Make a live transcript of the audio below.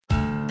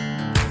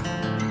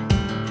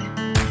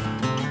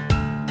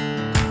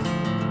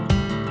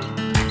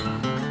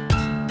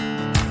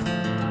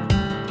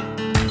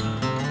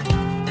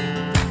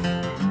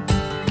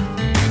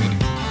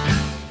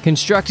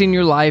Constructing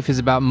your life is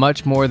about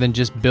much more than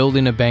just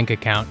building a bank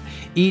account.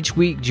 Each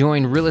week,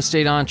 join real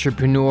estate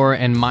entrepreneur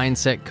and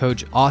mindset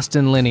coach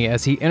Austin Linney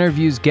as he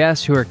interviews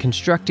guests who are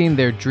constructing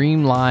their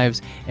dream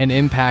lives and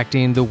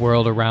impacting the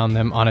world around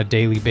them on a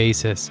daily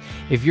basis.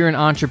 If you're an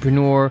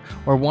entrepreneur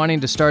or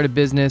wanting to start a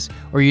business,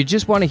 or you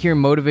just want to hear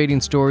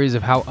motivating stories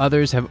of how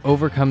others have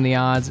overcome the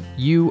odds,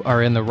 you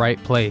are in the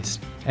right place.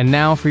 And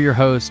now for your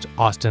host,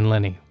 Austin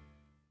Linney.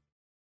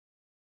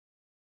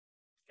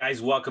 Guys,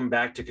 welcome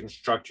back to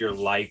Construct Your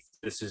Life.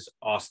 This is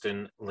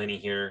Austin Linney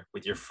here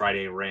with your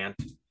Friday rant.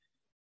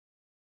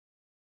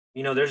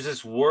 You know, there's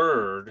this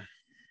word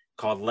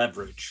called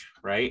leverage,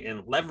 right?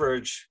 And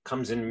leverage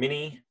comes in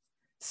many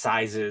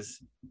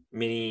sizes,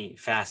 many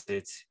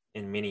facets,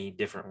 in many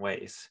different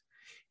ways.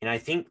 And I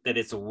think that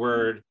it's a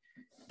word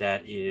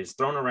that is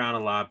thrown around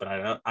a lot,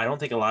 but I don't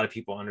think a lot of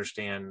people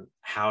understand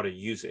how to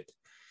use it.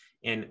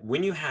 And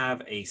when you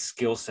have a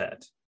skill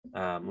set,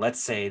 let's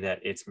say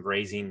that it's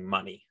raising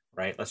money,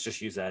 right? Let's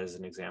just use that as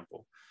an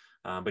example.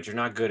 But you're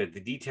not good at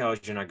the details.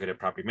 You're not good at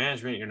property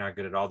management. You're not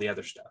good at all the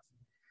other stuff.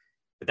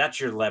 But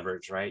that's your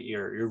leverage, right?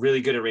 You're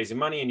really good at raising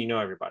money and you know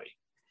everybody.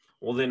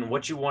 Well, then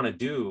what you want to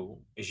do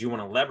is you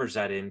want to leverage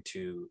that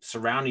into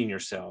surrounding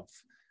yourself.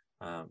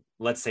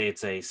 Let's say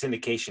it's a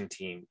syndication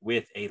team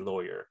with a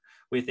lawyer,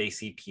 with a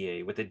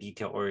CPA, with a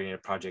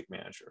detail-oriented project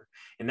manager.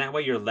 And that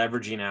way you're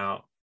leveraging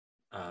out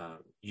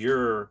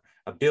your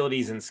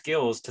abilities and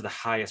skills to the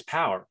highest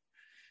power.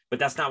 But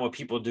that's not what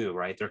people do,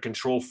 right? They're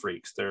control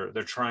freaks. They're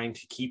trying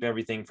to keep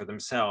everything for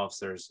themselves.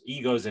 There's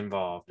egos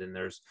involved, and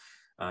there's,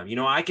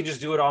 I can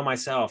just do it all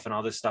myself and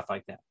all this stuff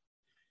like that.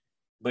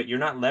 But you're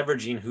not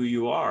leveraging who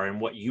you are and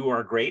what you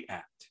are great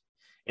at.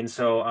 And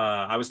so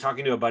I was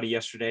talking to a buddy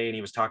yesterday, and he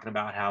was talking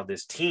about how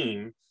this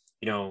team,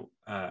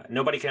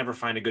 nobody can ever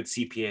find a good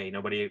CPA.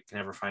 Nobody can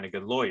ever find a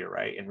good lawyer,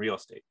 right? In real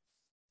estate.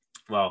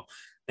 Well,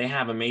 they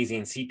have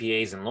amazing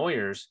CPAs and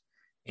lawyers,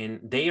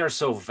 and they are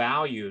so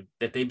valued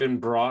that they've been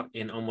brought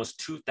in almost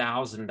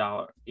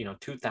 $2,000,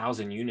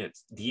 2,000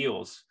 units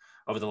deals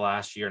over the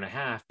last year and a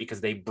half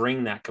because they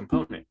bring that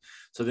component.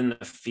 So then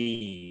the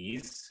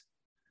fees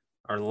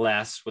are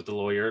less with the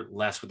lawyer,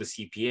 less with the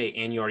CPA,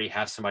 and you already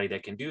have somebody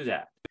that can do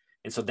that.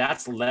 And so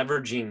that's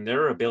leveraging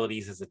their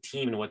abilities as a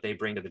team and what they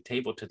bring to the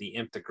table to the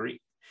nth degree.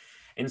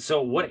 And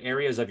so what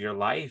areas of your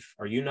life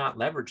are you not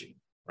leveraging,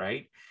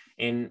 right?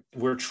 And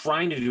we're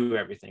trying to do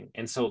everything.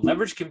 And so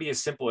leverage can be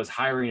as simple as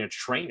hiring a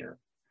trainer,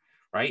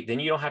 right? Then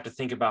you don't have to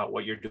think about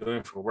what you're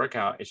doing for a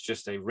workout. It's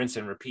just a rinse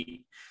and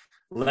repeat.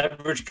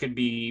 Leverage could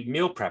be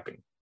meal prepping.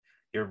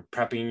 You're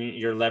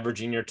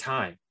leveraging your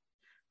time,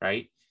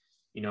 right?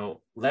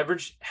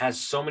 Leverage has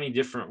so many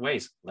different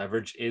ways.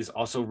 Leverage is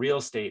also real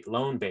estate,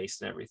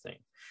 loan-based and everything.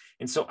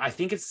 And so I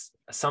think it's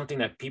something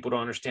that people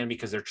don't understand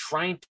because they're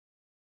trying to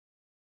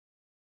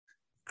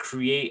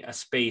create a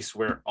space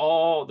where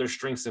all their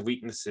strengths and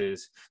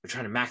weaknesses, they're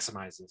trying to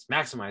maximize this,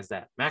 maximize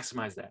that.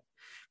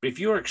 But if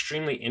you are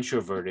extremely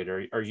introverted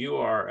or you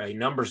are a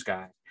numbers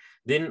guy,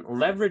 then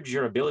leverage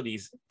your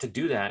abilities to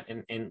do that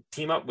and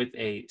team up with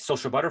a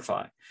social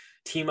butterfly,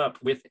 team up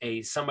with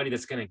somebody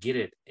that's going to get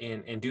it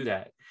and do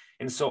that.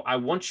 And so I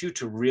want you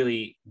to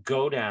really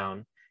go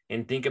down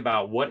and think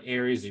about what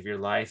areas of your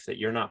life that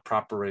you're not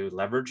properly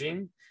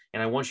leveraging.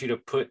 And I want you to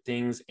put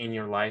things in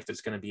your life that's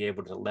going to be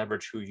able to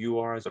leverage who you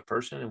are as a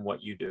person and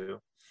what you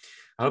do.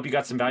 I hope you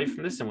got some value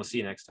from this, and we'll see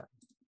you next time.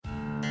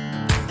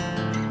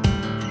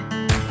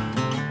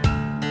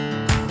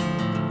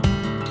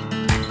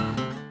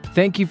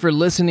 Thank you for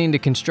listening to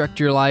Construct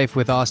Your Life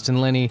with Austin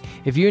Linney.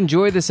 If you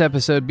enjoyed this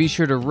episode, be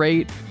sure to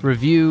rate,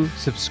 review,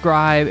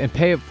 subscribe, and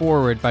pay it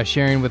forward by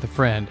sharing with a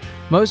friend.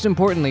 Most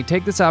importantly,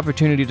 take this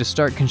opportunity to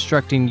start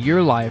constructing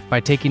your life by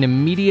taking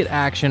immediate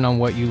action on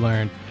what you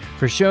learned.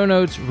 For show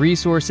notes,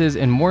 resources,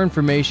 and more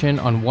information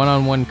on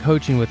one-on-one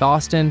coaching with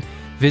Austin,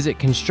 visit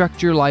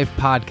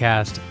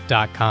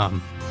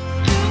constructyourlifepodcast.com.